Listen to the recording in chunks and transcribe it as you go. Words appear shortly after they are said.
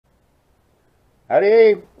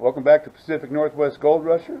Howdy! Welcome back to Pacific Northwest Gold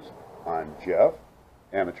Rushers. I'm Jeff,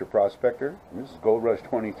 amateur prospector, and this is Gold Rush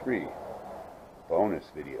 23, bonus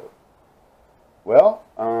video. Well,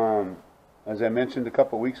 as I mentioned a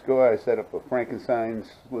couple weeks ago, I set up a Frankenstein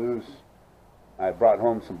sluice. I brought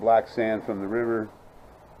home some black sand from the river,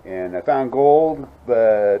 and I found gold,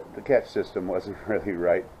 but the catch system wasn't really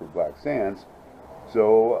right for black sands.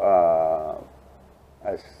 So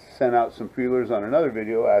I sent out some feelers on another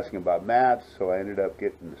video asking about mats, so I ended up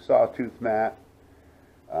getting the Sawtooth mat.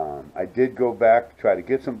 I did go back to try to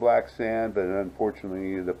get some black sand, but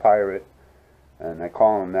unfortunately the pirate, and I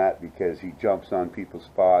call him that because he jumps on people's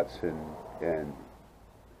spots, and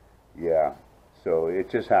yeah, so it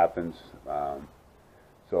just happens.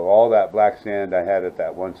 So all that black sand I had at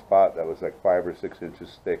that one spot that was like 5 or 6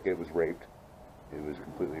 inches thick, it was raped. It was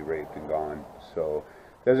completely raped and gone. So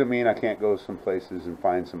doesn't mean I can't go some places and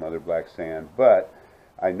find some other black sand, but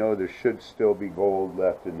I know there should still be gold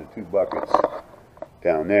left in the 2 buckets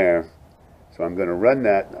down there. So I'm going to run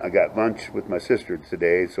that. I got lunch with my sister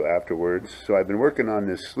today, so afterwards. So I've been working on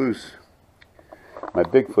this sluice, my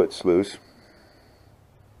Bigfoot sluice.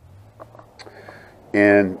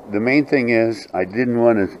 And the main thing is I didn't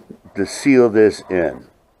want to seal this in.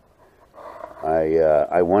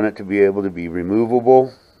 I want it to be able to be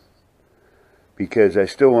removable, because I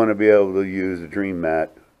still want to be able to use the dream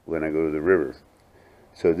mat when I go to the river.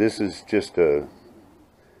 So this is just a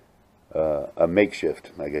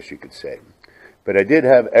makeshift, I guess you could say. But I did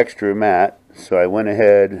have extra mat, so I went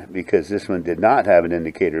ahead, because this one did not have an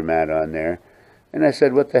indicator mat on there, and I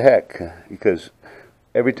said, what the heck, because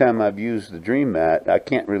every time I've used the dream mat, I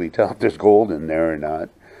can't really tell if there's gold in there or not.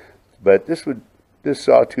 But this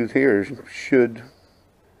Sawtooth here should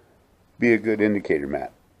be a good indicator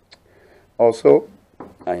mat. Also,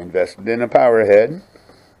 I invested in a power head.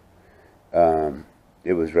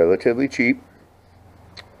 It was relatively cheap.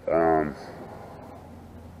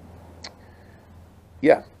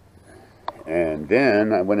 Yeah. And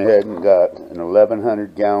then I went ahead and got an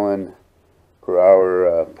 1,100 gallon per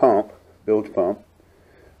hour pump, bilge pump.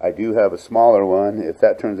 I do have a smaller one. If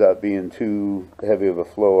that turns out being too heavy of a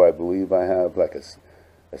flow, I believe I have like a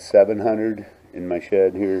 700 in my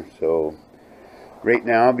shed here. So right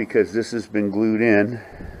now, because this has been glued in,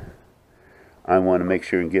 I want to make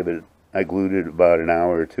sure and give it, I glued it about an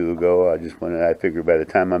hour or 2 ago. I figure by the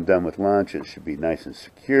time I'm done with lunch, it should be nice and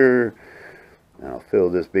secure. And I'll fill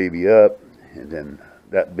this baby up, and then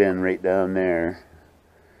that bin right down there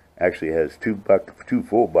actually has 2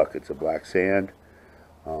 full buckets of black sand.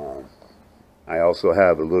 I also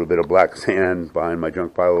have a little bit of black sand behind my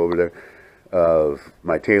junk pile over there of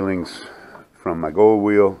my tailings from my gold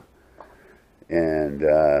wheel, and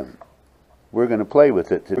we're going to play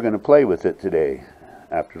with it. We're going to play with it today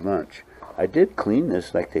after lunch. I did clean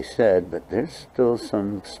this like they said, but there's still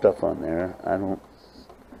some stuff on there.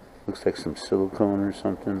 Looks like some silicone or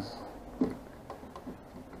something.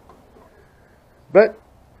 But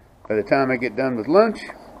by the time I get done with lunch,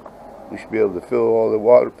 we should be able to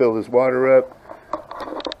fill this water up,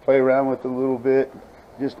 play around with it a little bit,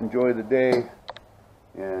 just enjoy the day,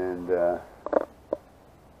 and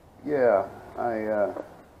yeah,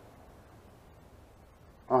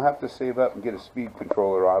 I'll have to save up and get a speed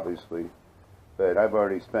controller, obviously, but I've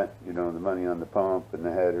already spent, the money on the pump and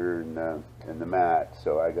the header and the mat,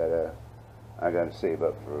 so I gotta save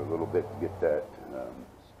up for a little bit to get that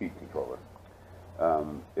speed controller.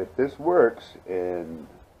 If this works, and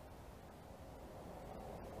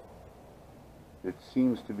it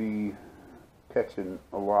seems to be catching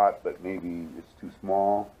a lot, but maybe it's too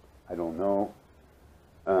small, I don't know.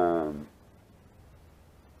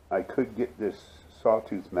 I could get this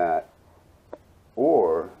Sawtooth mat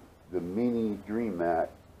or the mini dream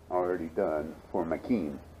mat already done for my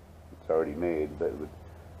Keen. It's already made, but with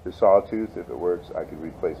the Sawtooth, if it works, I could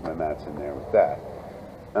replace my mats in there with that.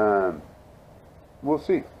 We'll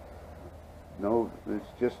see. No,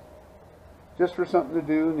 it's just for something to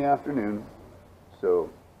do in the afternoon.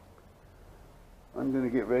 So I'm going to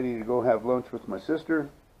get ready to go have lunch with my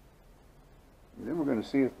sister, and then we're going to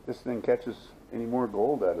see if this thing catches any more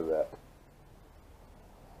gold out of that.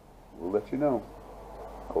 We'll let you know.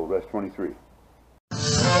 Gold Rush 23.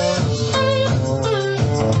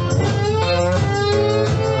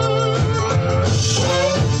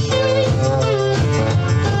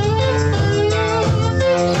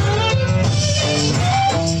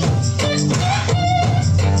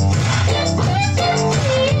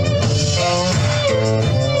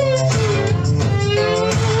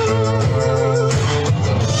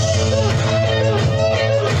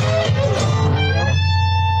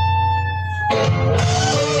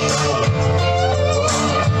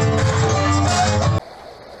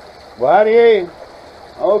 Well, howdy.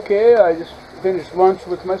 Okay, I just finished lunch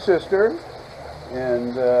with my sister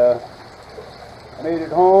and made it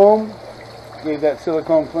home. Gave that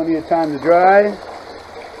silicone plenty of time to dry.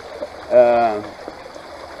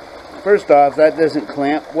 First off, that doesn't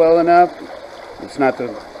clamp well enough. It's not the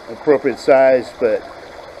appropriate size, but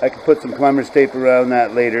I could put some plumber's tape around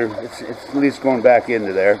that later. It's at least going back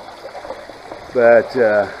into there. But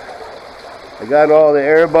I got all the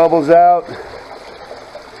air bubbles out.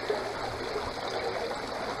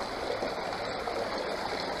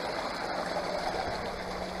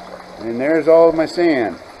 And there's all of my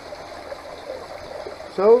sand.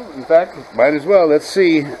 So, in fact, might as well. Let's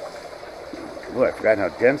see. Oh, I forgot how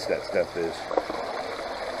dense that stuff is.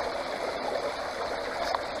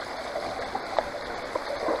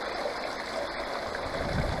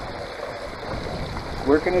 It's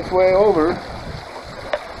working its way over.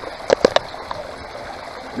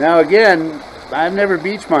 Now again, I've never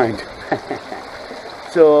beach mined.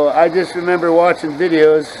 So I just remember watching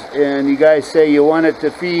videos and you guys say you want it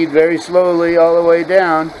to feed very slowly all the way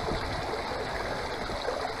down.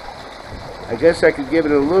 I guess I could give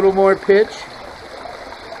it a little more pitch.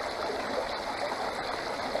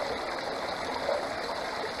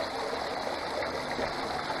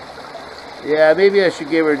 Yeah, maybe I should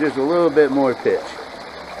give her just a little bit more pitch.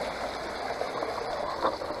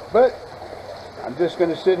 But I'm just going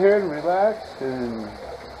to sit here and relax and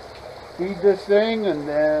feed this thing, and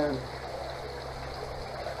then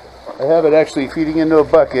I have it actually feeding into a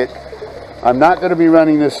bucket. I'm not going to be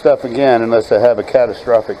running this stuff again unless I have a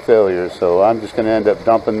catastrophic failure, so I'm just going to end up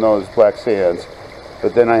dumping those black sands.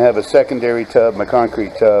 But then I have a secondary tub, my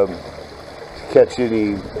concrete tub, to catch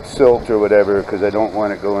any silt or whatever, because I don't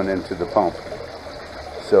want it going into the pump.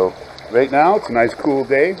 So right now it's a nice cool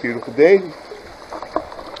day, beautiful day.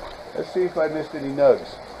 Let's see if I missed any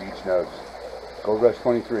nugs, beach nugs. Gold Rush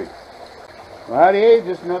 23. Well, howdy,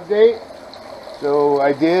 just an update. So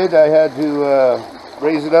I had to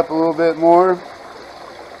raise it up a little bit more.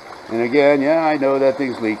 And again, yeah, I know that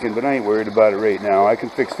thing's leaking, but I ain't worried about it right now. I can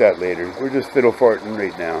fix that later. We're just fiddle farting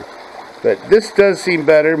right now. But this does seem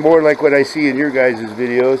better, more like what I see in your guys'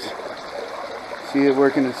 videos. See it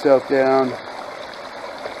working itself down.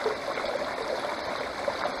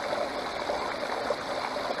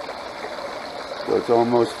 So it's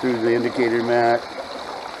almost through the indicator mat.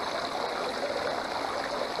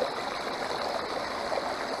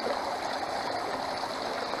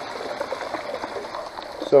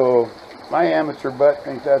 So my amateur butt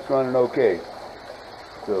thinks that's running okay.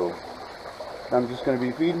 So I'm just going to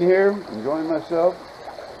be feeding here, enjoying myself.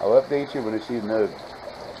 I'll update you when I see the NOOB.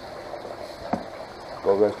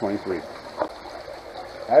 Gold Rush 23.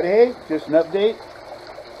 Howdy, hey, just an update.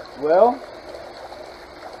 Well,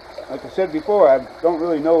 like I said before, I don't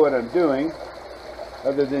really know what I'm doing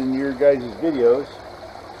other than your guys' videos,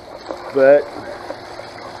 but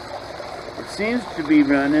it seems to be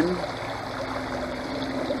running.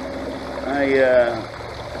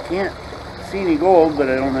 I can't see any gold, but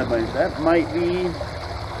I don't have my, that might be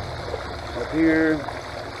up here,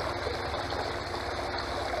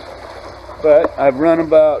 but I've run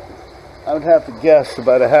about, I would have to guess,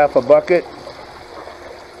 about a half a bucket.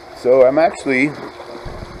 So I'm actually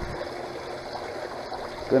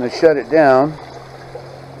going to shut it down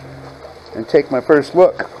and take my first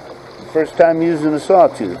look. First time using a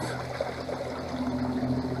Sawtooth.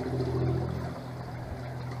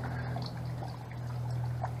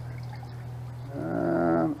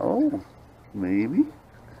 Oh, maybe.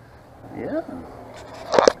 Yeah.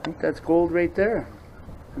 I think that's gold right there.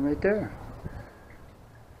 Right there.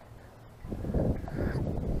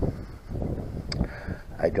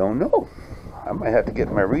 I don't know. I might have to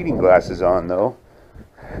get my reading glasses on though.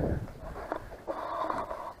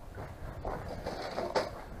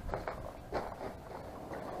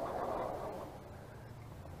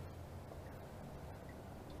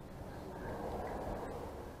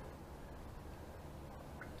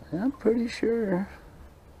 I'm pretty sure.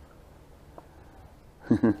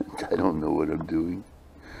 I don't know what I'm doing.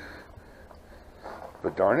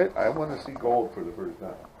 But darn it, I want to see gold for the first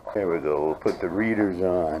time. There we go. We'll put the readers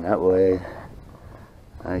on. That way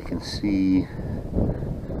I can see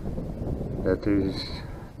that there's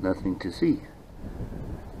nothing to see.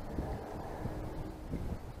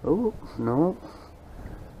 Oh, no.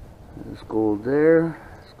 There's gold there.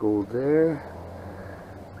 There's gold there.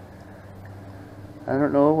 I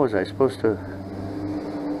don't know, was I supposed to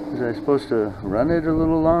run it a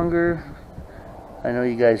little longer? I know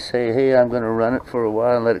you guys say, hey, I'm going to run it for a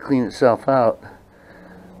while and let it clean itself out.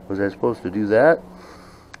 Was I supposed to do that?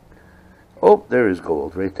 Oh, there is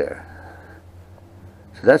gold right there.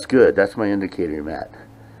 So that's good. That's my indicator mat.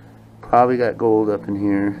 Probably got gold up in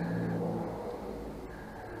here.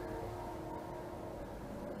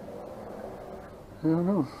 I don't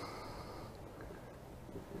know.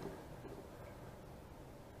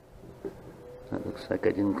 That looks like I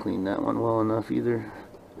didn't clean that one well enough either.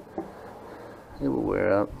 It will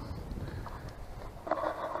wear up.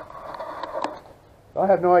 I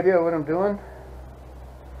have no idea what I'm doing.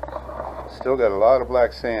 Still got a lot of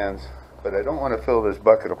black sands, but I don't want to fill this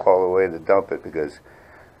bucket up all the way to dump it because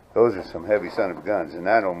those are some heavy son of guns, and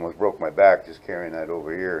that almost broke my back just carrying that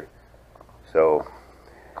over here. So,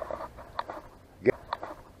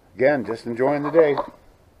 again, just enjoying the day.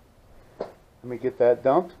 Let me get that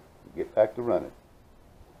dumped and get back to running.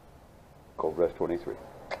 Gold Rush 23.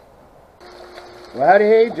 Well, howdy,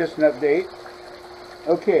 hey, just an update.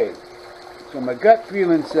 Okay, so my gut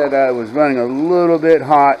feeling said I was running a little bit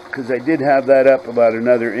hot because I did have that up about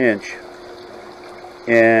another inch.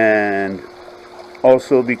 And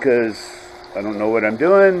also because I don't know what I'm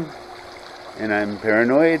doing and I'm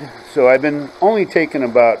paranoid. So I've been only taking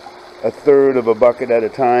about a third of a bucket at a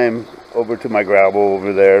time over to my gravel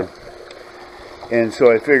over there. And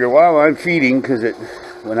so I figure while I'm feeding, because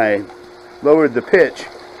when I lowered the pitch,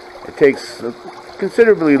 it takes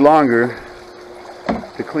considerably longer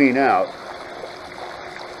to clean out.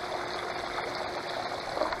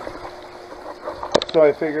 So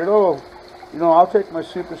I figured, oh, you know, I'll take my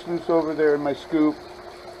Super Sluice over there and my scoop.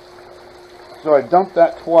 So I dumped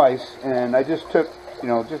that twice, and I just took, you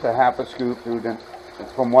know, just a half a scoop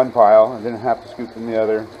from one pile, and then a half a scoop from the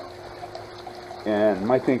other. And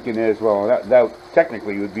my thinking is, well, that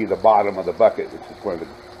technically would be the bottom of the bucket, which is where the,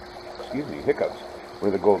 excuse me, hiccups,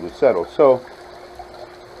 where the gold would settle. So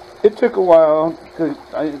it took a while, because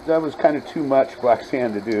that was kind of too much black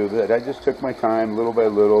sand to do, but I just took my time, little by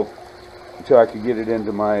little, until I could get it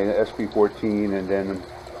into my SP14, and then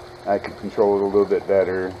I could control it a little bit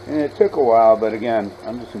better. And it took a while, but again,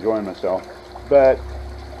 I'm just enjoying myself. But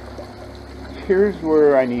here's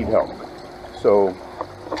where I need help. So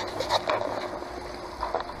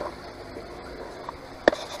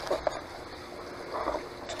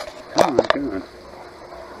come on.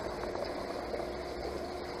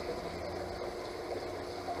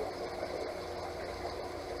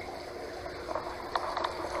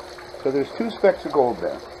 So there's two specks of gold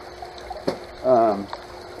there.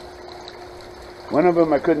 One of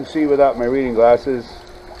them I couldn't see without my reading glasses,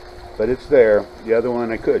 but it's there. The other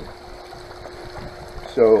one I could.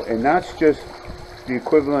 So, and that's just the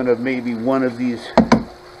equivalent of maybe one of these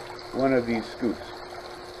scoops.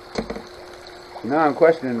 Now I'm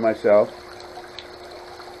questioning myself.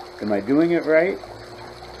 Am I doing it right?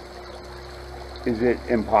 Is it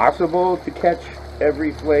impossible to catch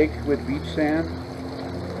every flake with beach sand?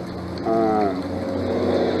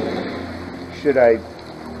 Should I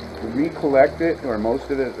recollect it, or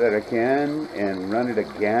most of it that I can, and run it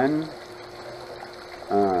again?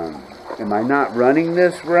 Am I not running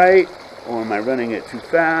this right, or am I running it too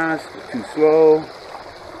fast, or too slow?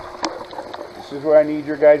 This is where I need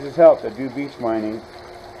your guys' help to do beach mining.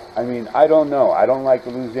 I mean, I don't know. I don't like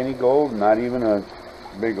to lose any gold, not even a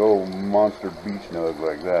big old monster beach nug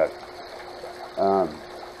like that.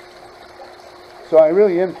 So I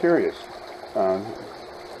really am curious.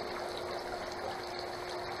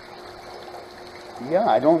 Yeah,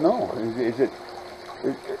 I don't know. Is it,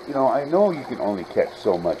 you know, I know you can only catch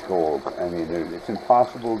so much gold. I mean, it's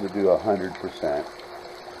impossible to do 100%.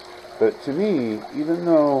 But to me, even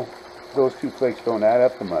though those two flakes don't add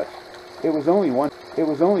up to much, it was only one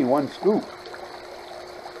scoop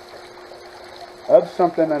of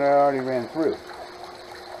something that I already ran through.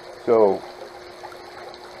 So,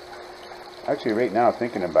 actually, right now,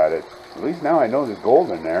 thinking about it, at least now I know there's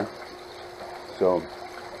gold in there. So,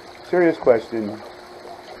 serious question.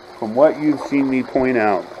 From what you've seen me point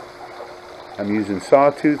out, I'm using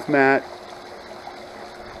Sawtooth mat.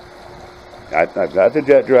 I've got the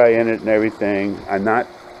jet dry in it and everything. I'm not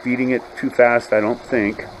feeding it too fast, I don't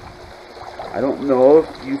think. I don't know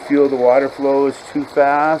if you feel the water flow is too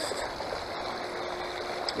fast.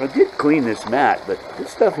 I did clean this mat, but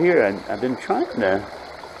this stuff here, I've been trying to,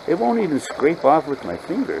 it won't even scrape off with my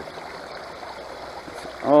finger.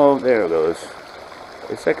 Oh, there it goes.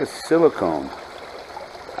 It's like a silicone.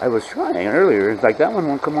 I was trying earlier, it's like that one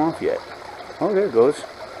won't come off yet. Oh, there it goes.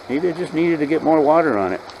 Maybe I just needed to get more water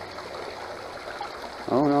on it.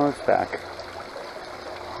 Oh no, it's back.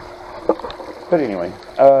 But anyway,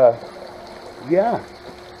 yeah.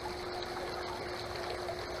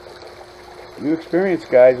 You experience,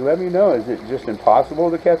 guys, let me know. Is it just impossible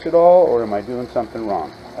to catch it all, or am I doing something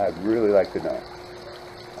wrong? I'd really like to know.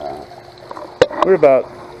 We're about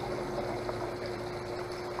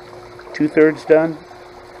 2/3 done.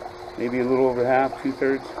 maybe a little over half,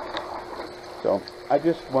 2/3. So I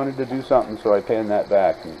just wanted to do something, so I panned that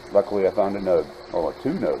back, and luckily I found a node, or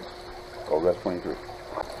 2 nodes. Gold Rush 23.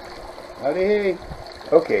 Howdy.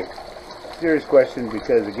 Okay, serious question,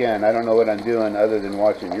 because again, I don't know what I'm doing other than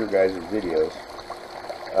watching your guys' videos.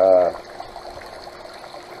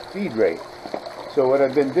 Feed rate. So what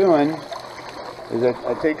I've been doing is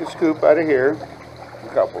I take a scoop out of here.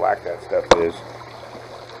 Look how black that stuff is.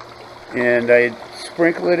 And I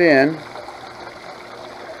sprinkle it in.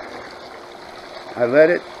 I let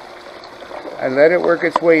it work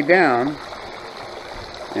its way down.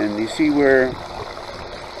 And you see where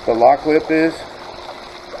the lock lip is?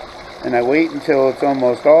 And I wait until it's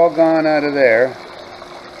almost all gone out of there.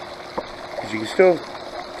 Because you can still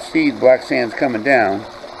see the black sands coming down.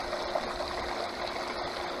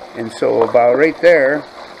 And so about right there,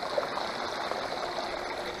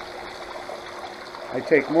 I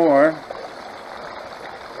take more,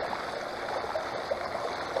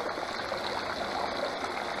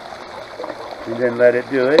 and then let it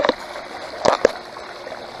do it.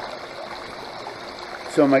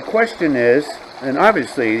 So my question is, and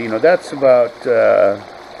obviously, you know, that's about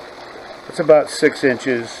 6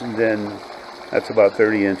 inches, and then that's about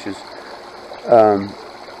 30 inches.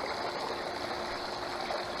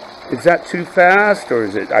 Is that too fast, or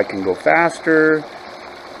is it I can go faster?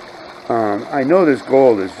 I know this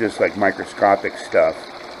gold is just like microscopic stuff,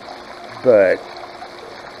 but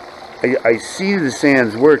I see the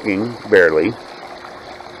sands working, barely.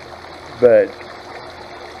 But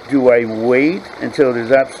do I wait until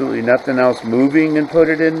there's absolutely nothing else moving and put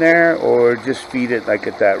it in there, or just feed it like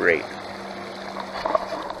at that rate?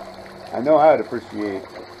 I know I'd appreciate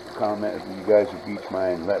a comment from you guys at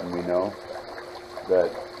Beachmine letting me know,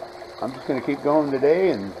 but I'm just going to keep going today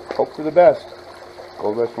and hope for the best.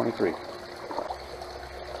 Gold Rush 23.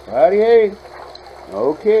 Howdy, hey.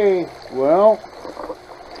 Okay, well,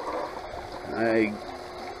 I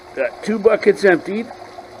got 2 buckets emptied,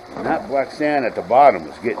 and that black sand at the bottom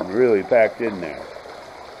was getting really packed in there.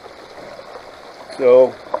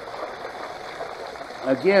 So,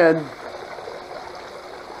 again,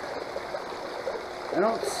 I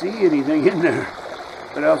don't see anything in there,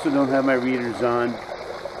 but I also don't have my readers on.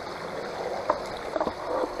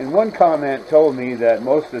 And one comment told me that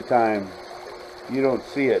most of the time you don't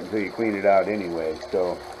see it until you clean it out anyway.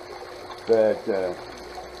 So, but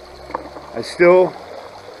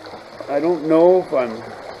I don't know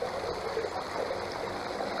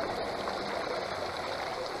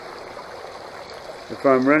if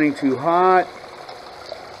I'm running too hot.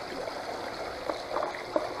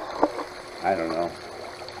 I don't know.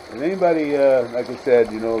 If anybody, like I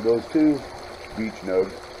said, you know, those 2 beach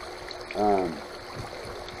nodes,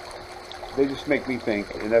 they just make me think,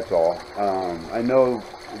 and that's all. I know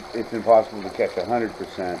it's impossible to catch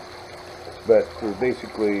 100%, but for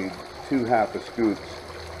basically 2 half a scoops,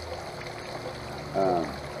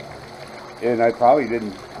 and I probably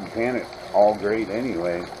didn't pan it all great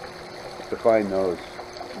anyway. To find those,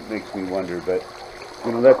 it makes me wonder. But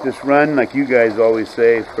I'm going to let this run, like you guys always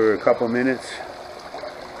say, for a couple minutes.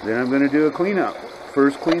 Then I'm going to do a clean out.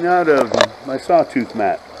 First clean out of my Sawtooth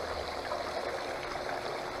mat.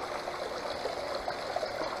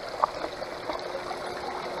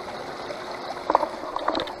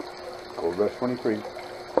 Gold Rush 23.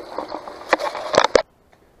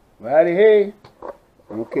 Howdy, hey.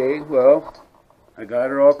 Okay, well, I got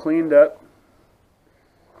her all cleaned up.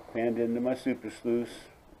 Panned into my super sluice.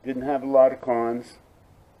 Didn't have a lot of cons.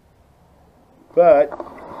 But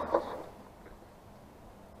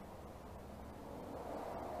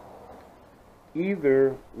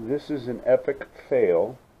either this is an epic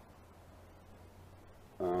fail,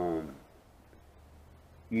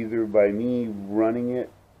 either by me running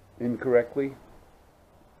it incorrectly,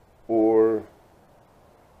 or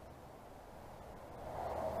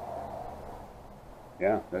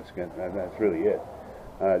yeah, that's good. That's really it.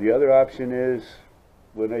 The other option is,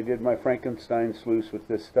 when I did my Frankenstein sluice with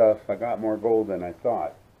this stuff, I got more gold than I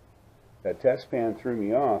thought. That test pan threw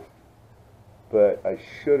me off, but I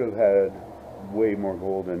should have had way more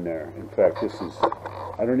gold in there. In fact, this is,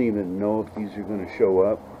 I don't even know if these are going to show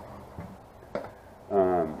up.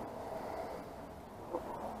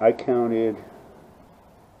 I counted,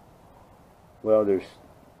 well, there's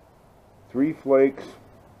 3 flakes,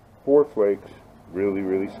 4 flakes, really,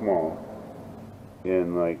 really small,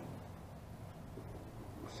 and like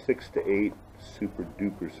 6 to 8 super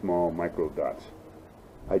duper small micro dots.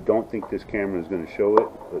 I don't think this camera is going to show it,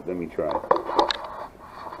 but let me try.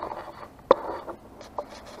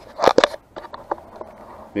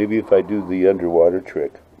 Maybe if I do the underwater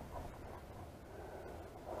trick.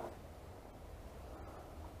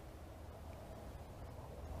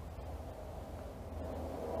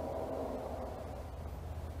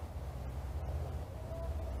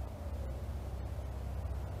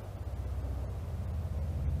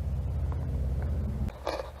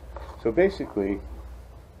 So basically,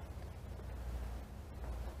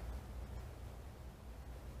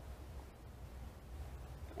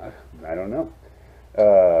 I don't know.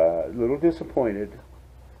 A little disappointed,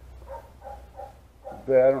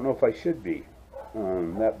 but I don't know if I should be.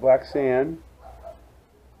 That black sand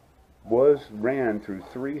ran through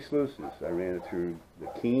 3 sluices. I ran it through the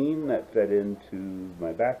Keene that fed into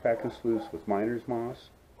my backpacking sluice with miner's moss,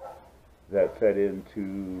 that fed into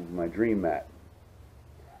my dream mat.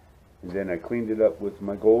 And then I cleaned it up with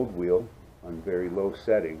my gold wheel on very low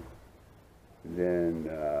setting. And then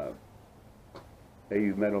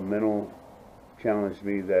AU Metal Mental challenged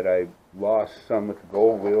me that I lost some with the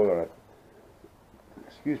gold wheel, or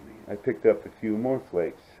I picked up a few more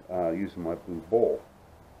flakes using my blue bowl.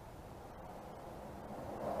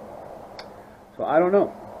 So I don't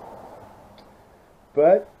know,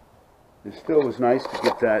 but it still was nice to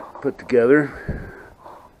get that put together.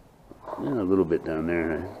 Yeah, a little bit down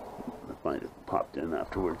there. I find it popped in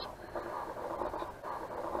afterwards.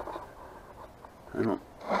 I don't.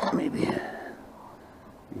 Maybe.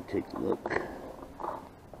 Let me take a look.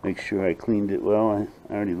 Make sure I cleaned it well.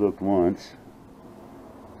 I already looked once.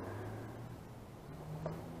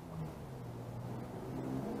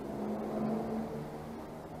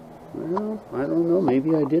 Well, I don't know.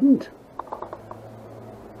 Maybe I didn't.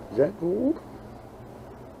 Is that gold?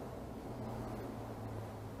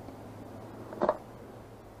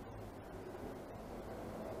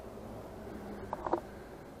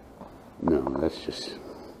 No, that's just...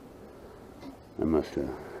 I must have...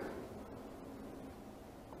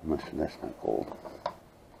 That's not gold.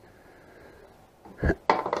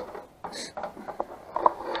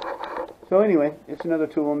 So anyway, it's another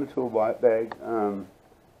tool in the tool bag.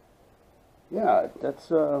 Yeah,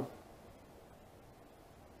 that's, I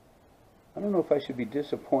don't know if I should be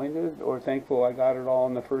disappointed or thankful I got it all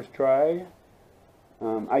in the first try.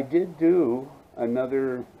 I did do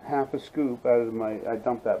another half a scoop out of I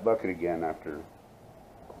dumped that bucket again after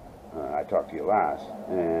I talked to you last,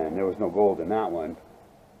 and there was no gold in that one.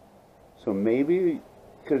 So maybe,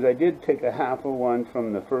 because I did take a half of one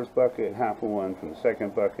from the first bucket, half of one from the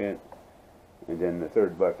second bucket, and then the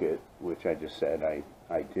third bucket, which I just said I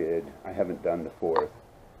did. I haven't done the fourth,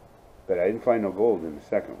 but I didn't find no gold in the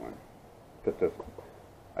second one. But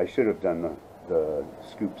I should have done the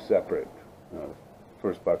scoop separate.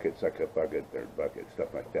 First bucket, second bucket, third bucket,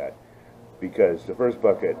 stuff like that. Because the first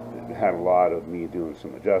bucket had a lot of me doing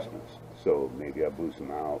some adjustments. So maybe I blew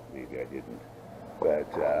some out, maybe I didn't.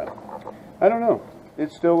 But I don't know.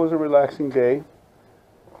 It still was a relaxing day.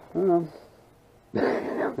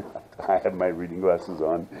 I have my reading glasses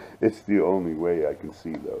on. It's the only way I can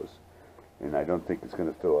see those. And I don't think it's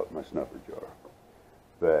going to fill up my snuffer jar.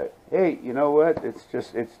 But hey, you know what? It's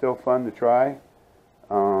still fun to try.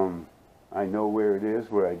 I know where it is,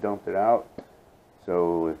 where I dumped it out.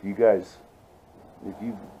 So if you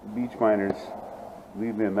beach miners,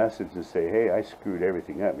 leave me a message and say, hey, I screwed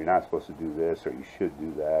everything up. You're not supposed to do this, or you should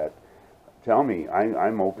do that. Tell me.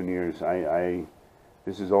 I'm open ears.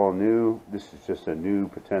 This is all new. This is just a new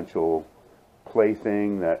potential play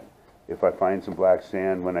thing that if I find some black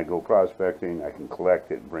sand when I go prospecting, I can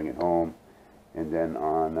collect it and bring it home. And then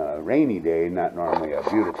on a rainy day, not normally a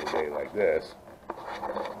beautiful day like this,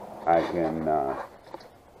 I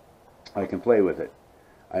can play with it.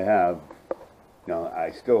 I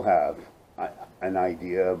still have an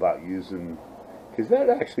idea about using, because that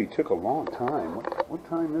actually took a long time. What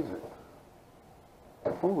time is it?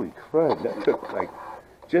 Holy crud, that took like,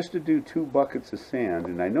 just to do 2 buckets of sand,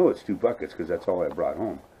 and I know it's 2 buckets because that's all I brought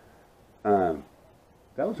home.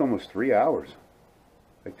 That was almost 3 hours.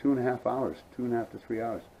 Like 2.5 hours, 2.5 to 3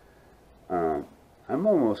 hours. I'm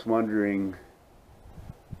almost wondering,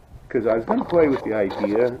 because I was going to play with the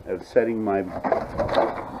idea of setting my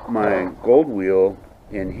gold wheel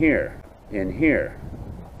in here,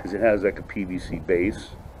 because it has like a PVC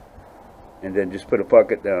base, and then just put a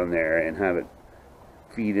bucket down there and have it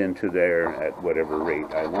feed into there at whatever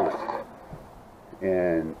rate I want.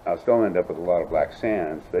 And I'll still end up with a lot of black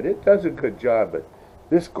sands, but it does a good job. But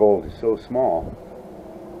this gold is so small.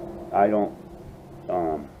 I don't,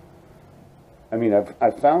 I mean,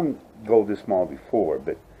 I've found gold this small before,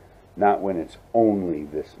 but not when it's only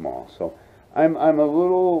this small. So I'm a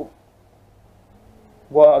little,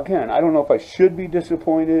 well, again, I don't know if I should be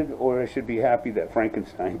disappointed or I should be happy that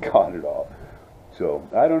Frankenstein caught it all. So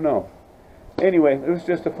I don't know. Anyway, it was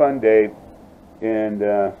just a fun day, and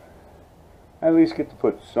I at least get to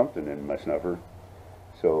put something in my snuffer.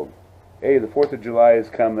 So, hey, the 4th of July is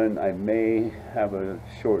coming. I may have a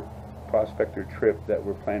short prospector trip that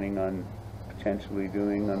we're planning on potentially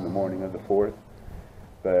doing on the morning of the 4th.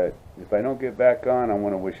 But if I don't get back on, I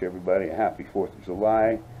want to wish everybody a happy 4th of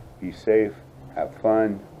July. Be safe, have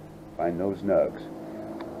fun, find those nugs.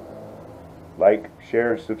 Like,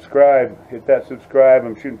 share, subscribe. Hit that subscribe.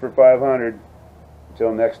 I'm shooting for 500.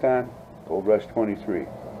 Until next time, Gold Rush 23.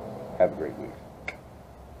 Have a great week.